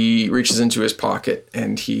 And he reaches into his pocket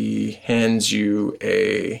and he hands you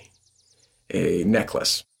a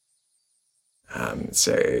necklace. It's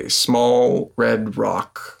a small red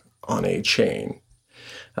rock on a chain.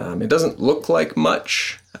 It doesn't look like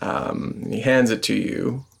much. He hands it to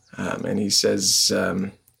you, and he says,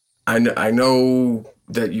 I know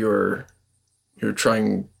that you're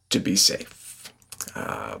trying to be safe,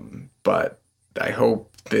 but I hope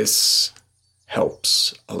this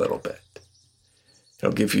helps a little bit.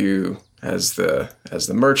 It'll give you, as the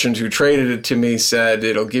merchant who traded it to me said,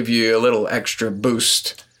 it'll give you a little extra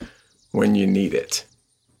boost when you need it.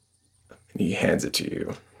 And he hands it to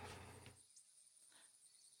you.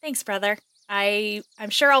 Thanks, brother. I'm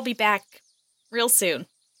sure I'll be back real soon.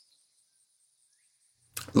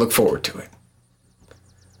 Look forward to it.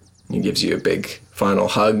 He gives you a big final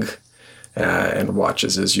hug and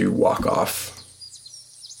watches as you walk off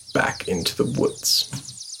back into the woods.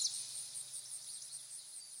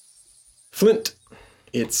 Flint,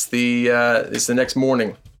 it's the next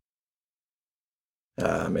morning.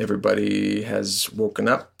 Everybody has woken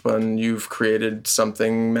up and you've created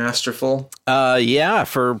something masterful. Yeah,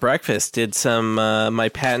 for breakfast, did some my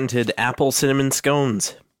patented apple cinnamon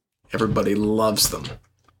scones. Everybody loves them.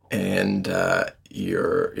 And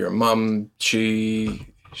your mom, she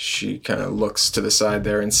kind of looks to the side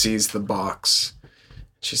there and sees the box.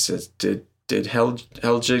 She says, Did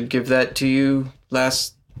Helga give that to you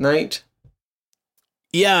last night?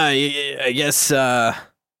 Yeah, I guess.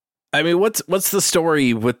 I mean, what's the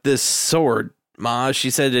story with this sword, Ma? She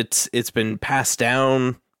said it's been passed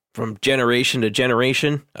down from generation to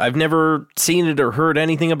generation. I've never seen it or heard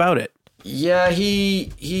anything about it. Yeah,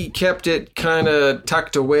 he kept it kind of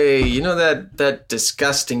tucked away. You know that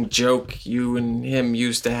disgusting joke you and him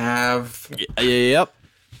used to have? Yep.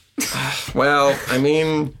 Well, I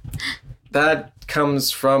mean, that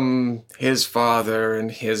comes from his father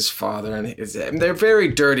and his father and his... They're very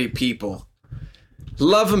dirty people.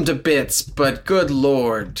 Love them to bits, but good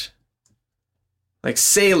lord. Like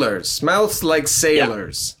sailors. Mouths like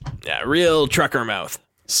sailors. Yeah, real trucker mouth.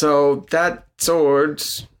 So that sword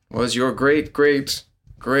was your great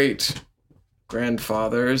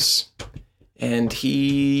grandfather's, and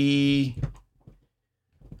he,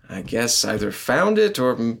 I guess, either found it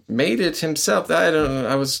or made it himself. I don't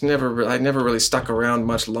know. I never really stuck around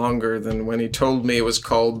much longer than when he told me it was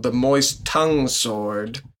called the Moist Tongue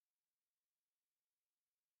Sword.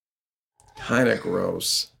 Kinda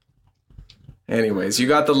gross. Anyways, you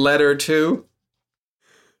got the letter too?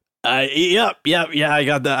 Yep. Yeah, I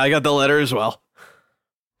got the letter as well.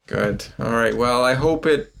 Good. All right. Well, I hope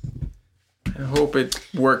it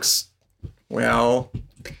works well.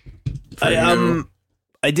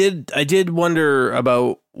 I did wonder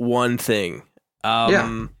about one thing.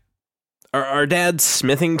 Yeah. Are Dad's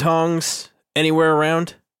smithing tongs anywhere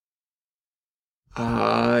around?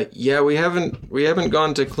 Yeah, we haven't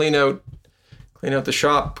gone to clean out the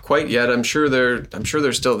shop quite yet. I'm sure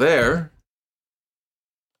they're still there.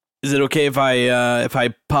 Is it okay if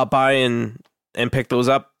I pop by and pick those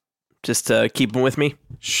up? Just to keep them with me?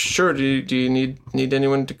 Sure. Do you need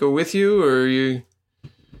anyone to go with you, or you?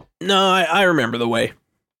 No, I remember the way.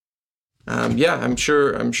 Yeah, I'm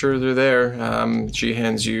sure they're there. She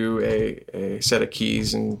hands you a set of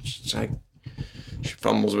keys, and she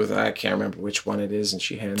fumbles with it. I can't remember which one it is, and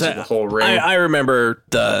she hands you the whole ring. I remember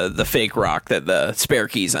the fake rock that the spare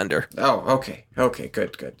key's under. Oh, okay,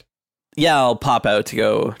 good. Yeah, I'll pop out to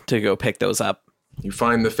go pick those up. You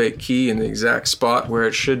find the fake key in the exact spot where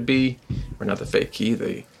it should be. Or not the fake key,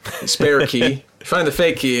 the spare key. You find the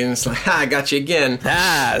fake key, and it's like, I got you again.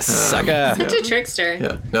 Sucker. Such a trickster.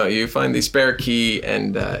 Yeah. No, you find the spare key,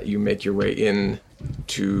 and you make your way in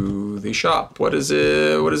to the shop. What does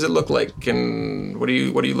it look like, and what are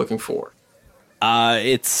you looking for?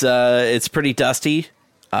 It's pretty dusty.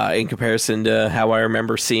 In comparison to how I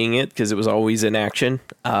remember seeing it, because it was always in action.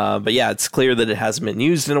 But yeah, it's clear that it hasn't been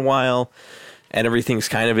used in a while, and everything's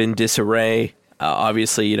kind of in disarray.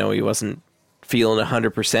 Obviously, he wasn't feeling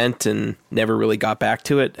 100% and never really got back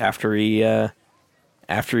to it after he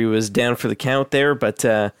was down for the count there. But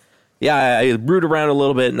yeah, I root around a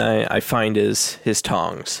little bit, and I find his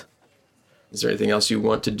tongs. Is there anything else you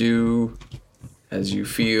want to do as you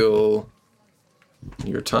feel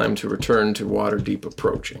your time to return to Waterdeep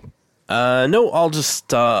approaching? No, I'll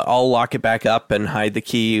just I'll lock it back up and hide the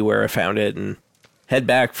key where I found it and head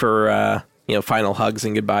back for final hugs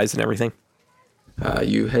and goodbyes and everything.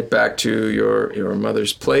 You head back to your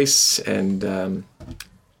mother's place, and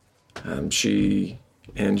she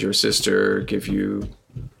and your sister give you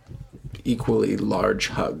equally large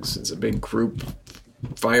hugs. It's a big group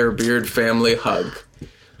Firebeard family hug.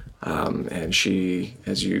 And she,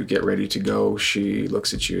 as you get ready to go, she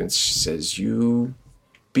looks at you and says, "You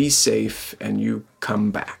be safe and you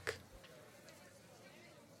come back."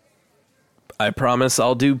 I promise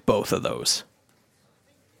I'll do both of those.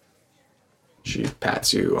 She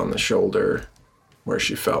pats you on the shoulder where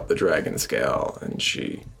she felt the dragon scale, and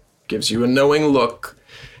she gives you a knowing look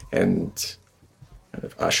and kind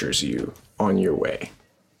of ushers you on your way.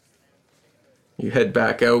 You head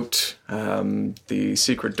back out the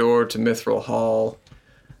secret door to Mithril Hall,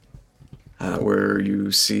 where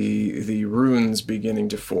you see the runes beginning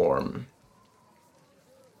to form.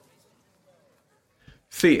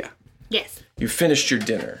 Thea. Yes. You finished your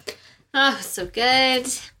dinner. Oh, so good.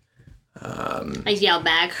 I yell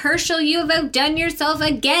back, Herschel, you have outdone yourself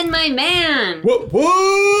again, my man.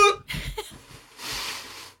 What?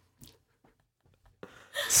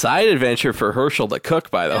 Side adventure for Herschel the cook,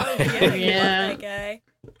 by the way. Yeah. That guy.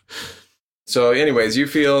 So anyways, you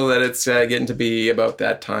feel that it's getting to be about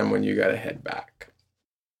that time when you gotta head back.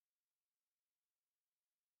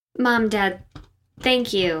 Mom, Dad,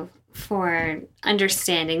 thank you for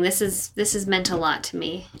understanding. This has meant a lot to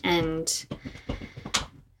me. And,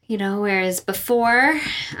 whereas before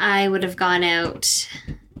I would have gone out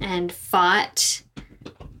and fought,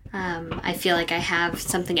 I feel like I have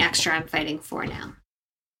something extra I'm fighting for now.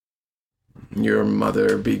 Your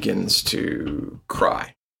mother begins to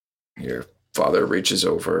cry. Your father reaches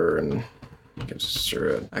over and gives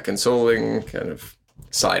her a consoling kind of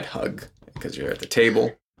side hug because you're at the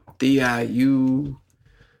table. Thea, you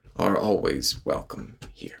are always welcome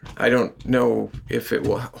here. I don't know if it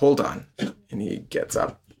will... Hold on. And he gets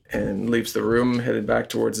up and leaves the room, headed back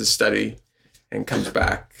towards his study, and comes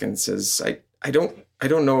back and says, I don't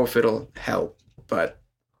know if it'll help, but,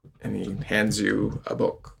 and he hands you a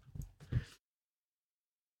book.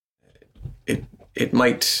 It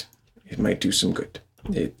might do some good.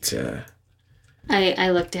 I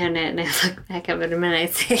look down at it and I look back up at him and I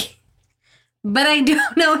say, but I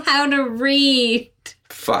don't know how to read.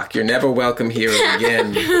 Fuck, you're never welcome here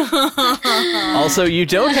again. Also, you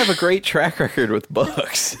don't have a great track record with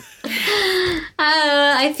books.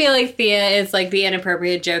 I feel like Thea is like the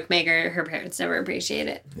inappropriate joke maker. Her parents never appreciate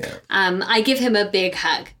it. Yeah. I give him a big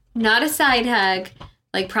hug. Not a side hug.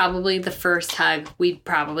 Like probably the first hug we'd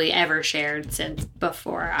probably ever shared since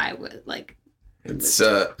before I was like... It's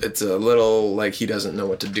a little like he doesn't know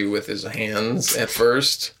what to do with his hands at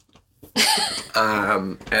first.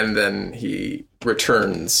 And then he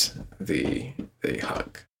returns the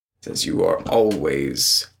hug. Says, you are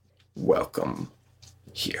always welcome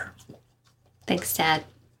here. Thanks, Dad.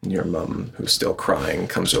 And your mom, who's still crying,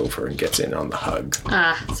 comes over and gets in on the hug.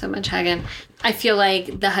 So much hugging. I feel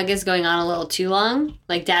like the hug is going on a little too long.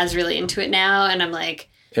 Like, Dad's really into it now, and I'm like...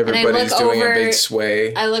 Everybody's doing a big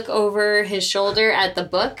sway. I look over his shoulder at the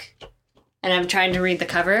book, and I'm trying to read the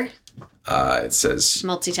cover. It says...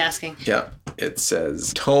 Multitasking. Yeah. It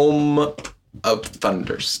says, Tome of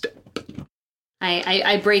Thunderstep.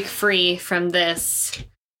 I break free from this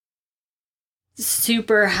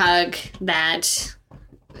super hug that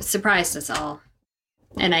surprised us all.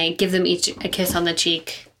 And I give them each a kiss on the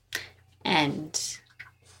cheek. And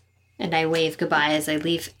I wave goodbye as I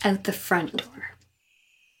leave out the front door.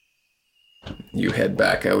 You head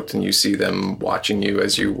back out and you see them watching you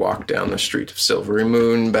as you walk down the street of Silvery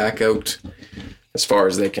Moon, back out as far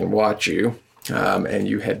as they can watch you. And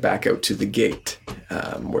you head back out to the gate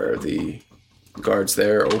where the guards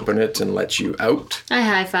there open it and let you out. I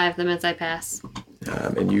high-five them as I pass.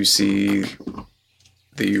 And you see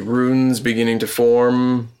the runes beginning to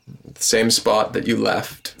form, the same spot that you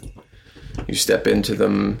left. You step into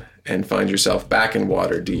them and find yourself back in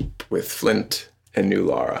Waterdeep with Flint and New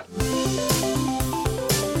Lara.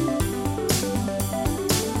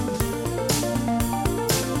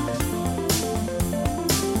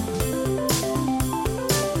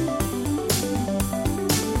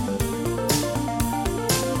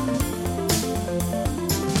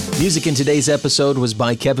 Music in today's episode was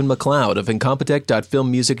by Kevin MacLeod of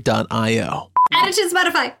Incompetech.filmmusic.io. Add it to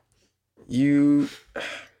Spotify.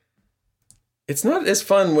 It's not as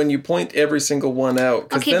fun when you point every single one out,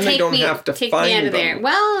 because then they don't have to take find me out of them. there.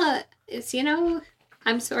 Well, it's,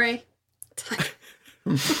 I'm sorry.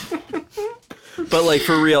 But like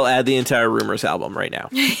for real, add the entire Rumors album right now.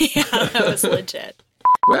 Yeah, that was legit.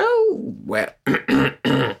 Well.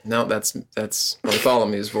 No, that's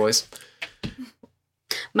Bartholomew's voice.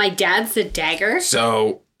 My dad's the dagger.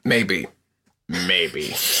 So, maybe.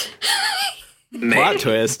 Plot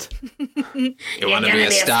twist. You want to be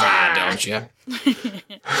a star, don't you?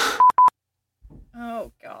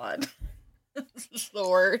 Oh, God. This is the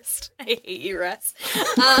worst. I hate you, Russ.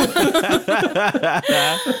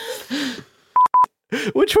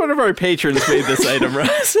 Which one of our patrons made this item,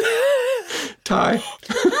 Russ? Ty.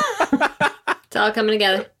 It's all coming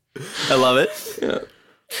together. I love it. Yeah.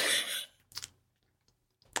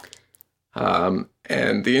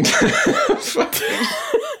 And the entire...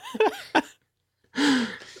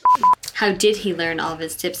 How did he learn all of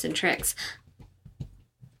his tips and tricks?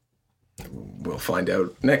 We'll find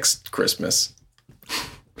out next Christmas.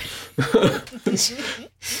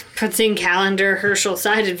 Puts in calendar Herschel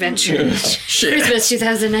side adventure. Shit. Christmas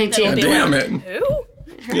 2019. God damn it. Who?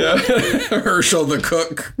 Yeah. Herschel the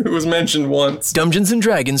cook, who was mentioned once. Dungeons &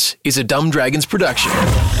 Dragons is a Dumb Dragons production.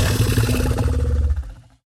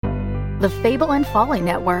 The Fable and Folly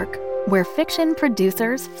Network, where fiction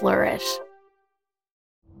producers flourish.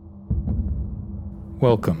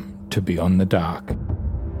 Welcome to Beyond the Dark.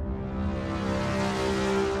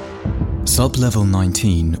 Sub-level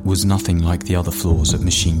 19 was nothing like the other floors of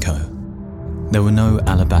Machine Co. There were no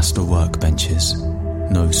alabaster workbenches,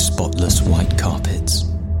 no spotless white carpets.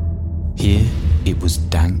 Here it was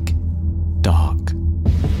dank, dark,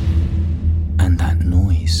 and that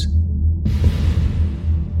noise.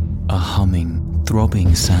 A humming,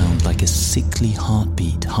 throbbing sound like a sickly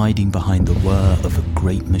heartbeat hiding behind the whir of a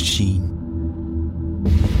great machine.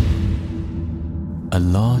 A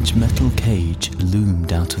large metal cage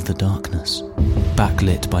loomed out of the darkness,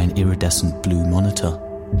 backlit by an iridescent blue monitor,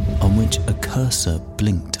 on which a cursor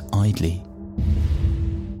blinked idly.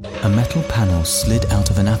 A metal panel slid out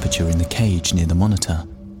of an aperture in the cage near the monitor,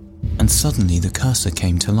 and suddenly the cursor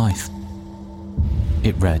came to life.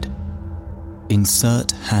 It read,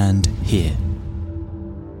 "Insert hand here."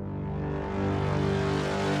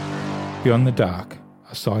 Beyond the Dark,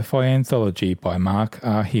 a sci-fi anthology by Mark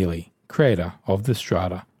R. Healy, creator of The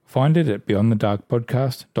Strata. Find it at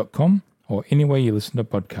beyondthedarkpodcast.com or anywhere you listen to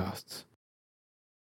podcasts.